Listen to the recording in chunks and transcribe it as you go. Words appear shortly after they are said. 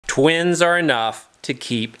Twins are enough to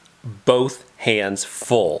keep both hands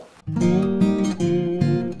full.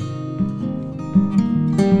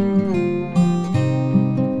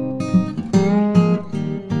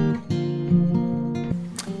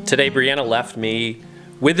 Today, Brianna left me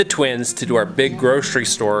with the twins to do our big grocery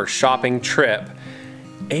store shopping trip.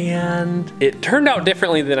 And it turned out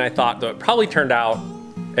differently than I thought, though it probably turned out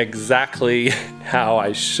exactly how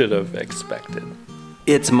I should have expected.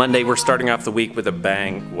 It's Monday, we're starting off the week with a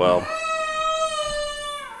bang. Well.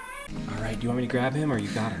 All right, do you want me to grab him or you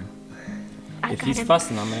got him? If he's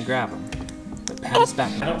fussing, I'm gonna grab him. But pat his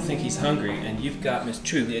back. I don't think he's hungry, and you've got Miss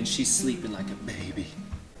Truly, and she's sleeping like a baby.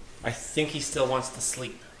 I think he still wants to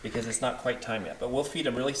sleep because it's not quite time yet, but we'll feed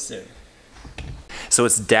him really soon. So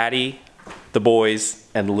it's Daddy, the boys,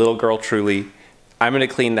 and little girl Truly. I'm gonna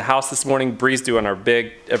clean the house this morning. Bree's doing our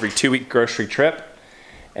big every 2-week grocery trip.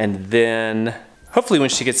 And then hopefully when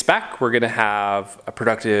she gets back, we're gonna have a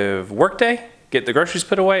productive work day, get the groceries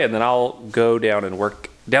put away, and then I'll go down and work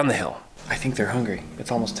down the hill. I think they're hungry.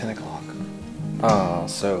 It's almost 10 o'clock.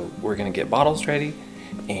 So we're gonna get bottles ready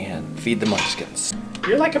and feed the munchkins.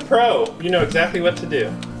 You're like a pro. You know exactly what to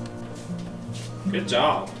do. Good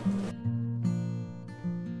job.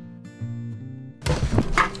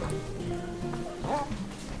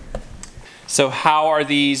 So how are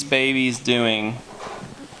these babies doing?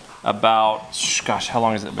 About, gosh, how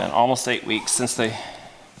long has it been? Almost 8 weeks since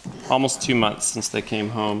almost 2 months since they came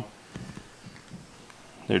home.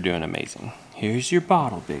 They're doing amazing. Here's your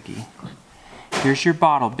bottle, Biggie. Here's your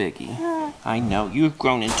bottle, Biggie. I know, you've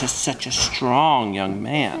grown into such a strong young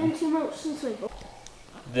man.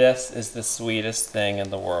 This is the sweetest thing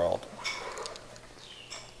in the world.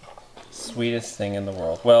 Sweetest thing in the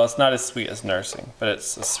world. Well, it's not as sweet as nursing, but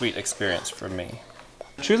it's a sweet experience for me.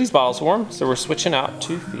 Truly's bottle's warm, so we're switching out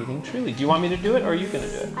to feeding Truly. Do you want me to do it, or are you gonna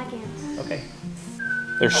do it? I can. Okay.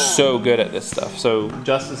 They're so good at this stuff. So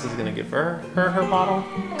Justice is gonna give her bottle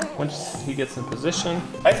once he gets in position.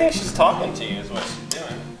 I think she's talking to you is what she's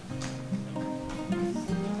doing.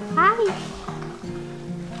 Hi.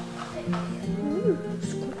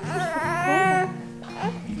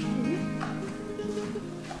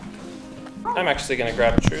 I'm actually gonna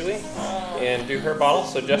grab Truly and do her bottle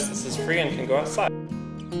so Justice is free and can go outside.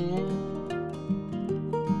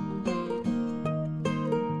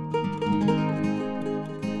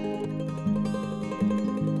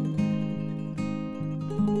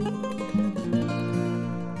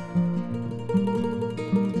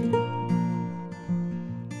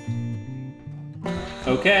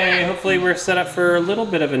 Okay, hopefully we're set up for a little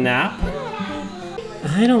bit of a nap.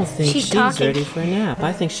 I don't think she's ready for a nap.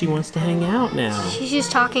 I think she wants to hang out now. She's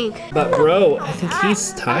just talking. But bro, I think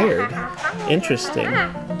he's tired. Interesting.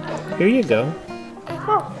 Here you go.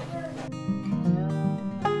 Oh.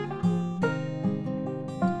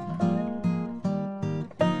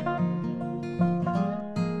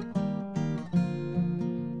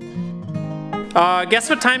 Guess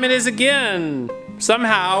what time it is again?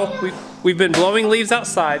 Somehow, we've been blowing leaves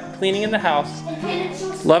outside, cleaning in the house,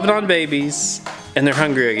 loving on babies, and they're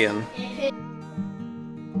hungry again.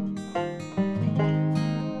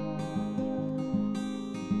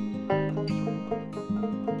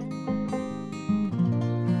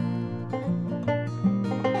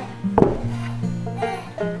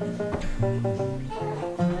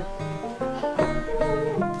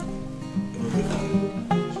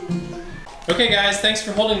 Okay guys, thanks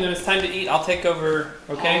for holding them. It's time to eat. I'll take over,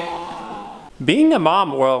 okay? Being a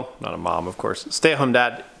mom, well, not a mom, of course, stay-at-home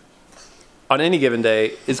dad on any given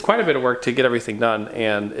day is quite a bit of work to get everything done,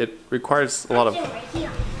 and it requires a lot of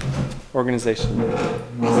organization.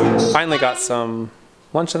 Finally got some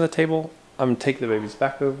lunch on the table. I'm gonna take the babies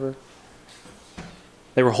back over.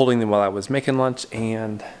 They were holding them while I was making lunch,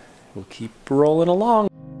 and we'll keep rolling along.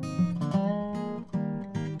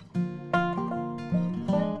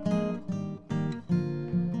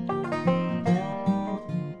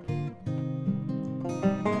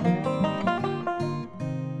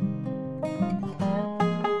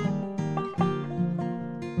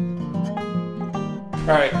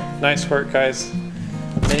 All right, nice work, guys.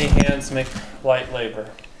 Many hands make light labor.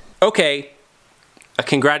 Okay,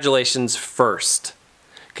 congratulations first.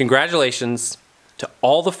 Congratulations to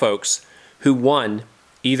all the folks who won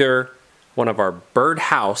either one of our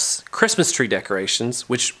Birdhouse Christmas tree decorations,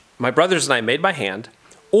 which my brothers and I made by hand,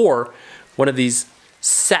 or one of these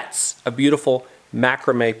sets of beautiful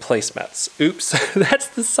macrame placemats. Oops, that's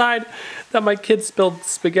the side that my kids spilled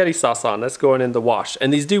spaghetti sauce on. That's going in the wash.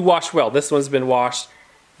 And these do wash well. This one's been washed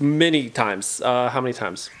many times. How many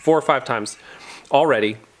times? 4 or 5 times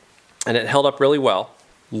already. And it held up really well.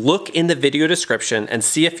 look in the video description and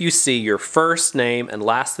see if you see your first name and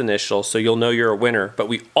last initial so you'll know you're a winner. But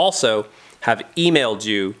we also have emailed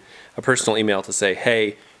you a personal email to say,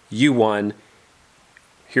 hey, you won.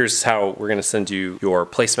 Here's how we're gonna send you your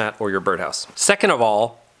placemat or your birdhouse. Second of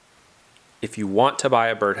all, if you want to buy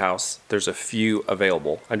a birdhouse, there's a few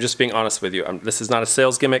available. I'm just being honest with you. This is not a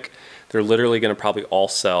sales gimmick. They're literally gonna probably all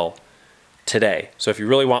sell today. So if you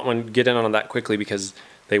really want one, get in on that quickly because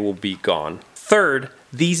they will be gone. Third,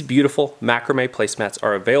 these beautiful macrame placemats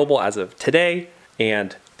are available as of today,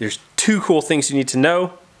 and there's two cool things you need to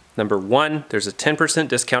know. Number one, there's a 10%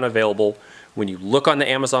 discount available. When you look on the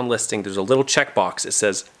Amazon listing, there's a little checkbox. It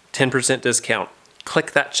says 10% discount.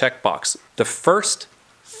 Click that checkbox. The first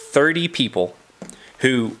 30 people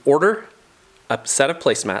who order a set of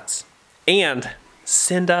placemats and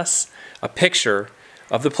send us a picture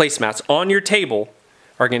of the placemats on your table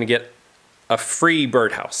are gonna get a free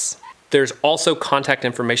birdhouse. There's also contact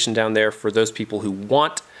information down there for those people who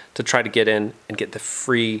want to try to get in and get the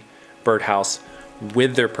free birdhouse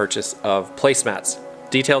with their purchase of placemats.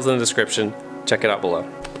 Details in the description, check it out below.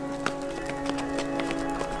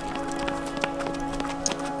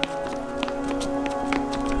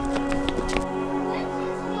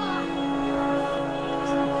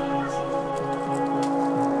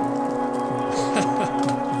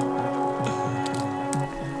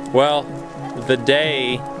 Well, the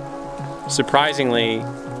day, surprisingly,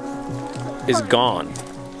 is gone.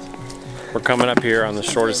 We're coming up here on the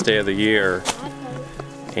shortest day of the year,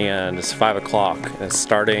 and it's 5 o'clock, and it's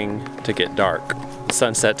starting to get dark. The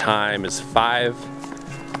sunset time is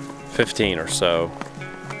 5:15 or so.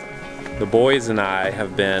 The boys and I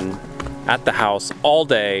have been at the house all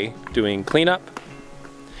day doing cleanup,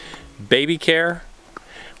 baby care,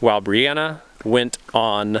 while Brianna went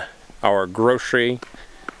on our grocery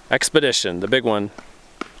expedition, the big one,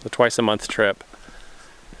 the twice-a-month trip.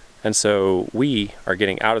 And so we are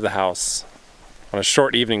getting out of the house on a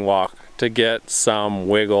short evening walk to get some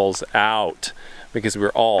wiggles out because we're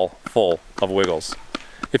all full of wiggles.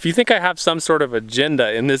 If you think I have some sort of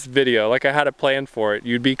agenda in this video, like I had a plan for it,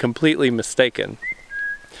 you'd be completely mistaken.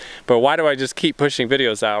 But why do I just keep pushing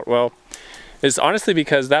videos out? Well, it's honestly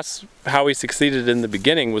because that's how we succeeded in the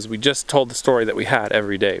beginning, was we just told the story that we had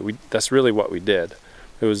every day. That's really what we did.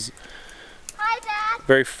 It was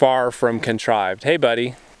very far from contrived. Hey,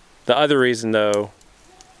 buddy. The other reason, though,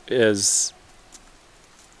 is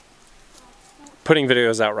putting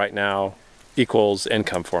videos out right now equals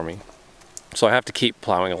income for me. So I have to keep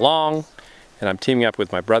plowing along, and I'm teaming up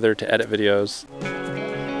with my brother to edit videos.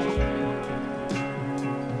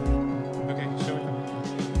 Okay, show me.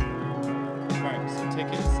 Alright, so take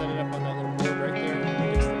it and set it up on that little board right there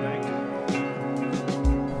against the bank.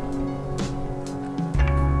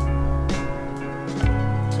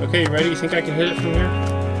 Okay, you ready? You think I can hit it from here?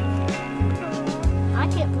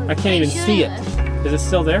 I can't even see it. Is it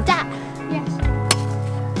still there? That. Yes.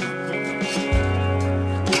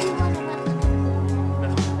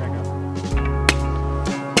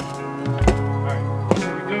 Alright,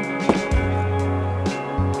 here we go.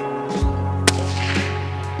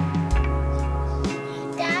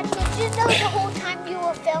 Dad, did you know the whole time you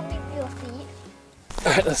were filming your feet?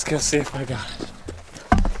 Alright, let's go see if I got it.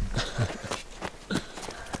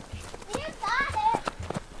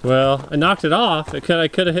 Well, I knocked it off. I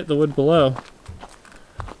could have hit the wood below.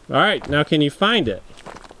 Alright, now can you find it?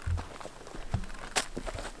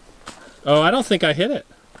 Oh, I don't think I hit it.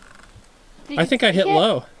 I think I hit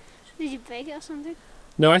low. Did you break it or something?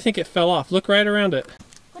 No, I think it fell off. Look right around it.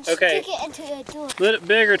 Okay. Stick it into your door. A little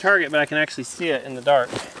bigger target, but I can actually see it in the dark.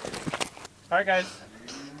 Alright guys,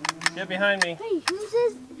 get behind me. Hey, who's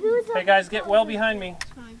this? Hey guys, get well behind me.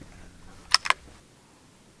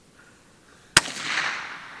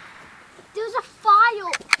 There's a file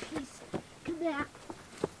piece. Come back.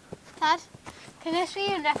 Dad, can this be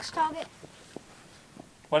your next target?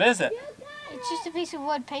 What is it? It's just a piece of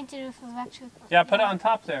wood painted with electric. Yeah, put it on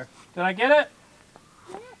top there. Did I get it?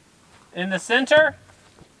 In the center?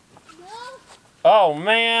 No. Oh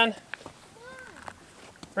man.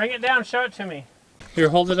 Bring it down, show it to me. Here,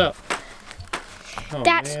 hold it up. Oh,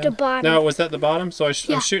 That's man. the bottom. No, was that the bottom? So I'm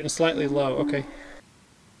Yeah. shooting slightly low. Okay.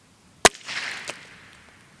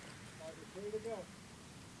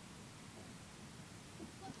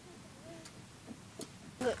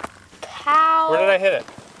 How? Where did I hit it?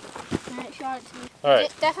 Shot it to me. All right.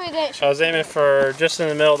 It definitely didn't I shoot. was aiming for just in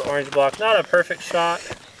the middle of the orange block. Not a perfect shot,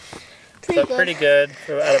 but pretty good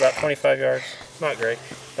at about 25 yards. Not great,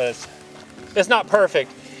 but it's not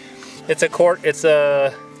perfect. It's a quarter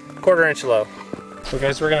inch low. So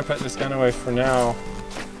guys, we're gonna put this gun away for now.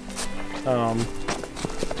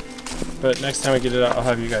 but next time we get it out, I'll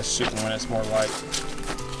have you guys shooting when it's more light.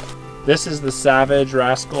 This is the Savage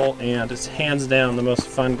Rascal, and it's hands down the most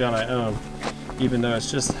fun gun I own, even though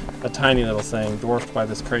it's just a tiny little thing, dwarfed by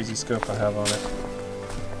this crazy scope I have on it.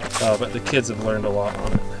 But the kids have learned a lot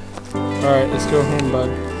on it. Alright, let's go home,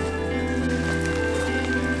 bud.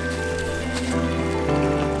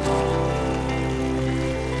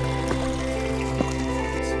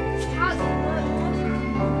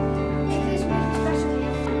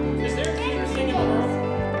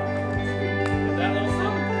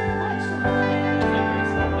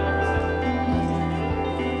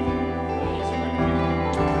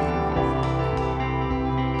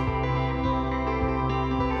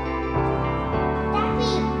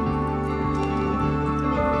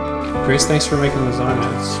 Grace, thanks for making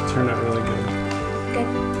lasagna. It's turned out really good. Good.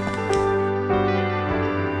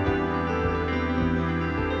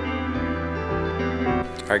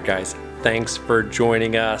 Alright guys, thanks for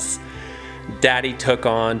joining us. Daddy took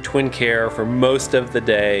on twin care for most of the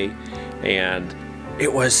day, and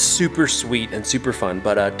it was super sweet and super fun,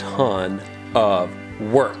 but a ton of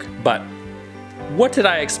work. But what did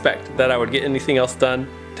I expect? That I would get anything else done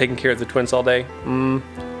taking care of the twins all day?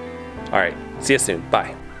 Alright, see you soon.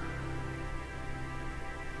 Bye.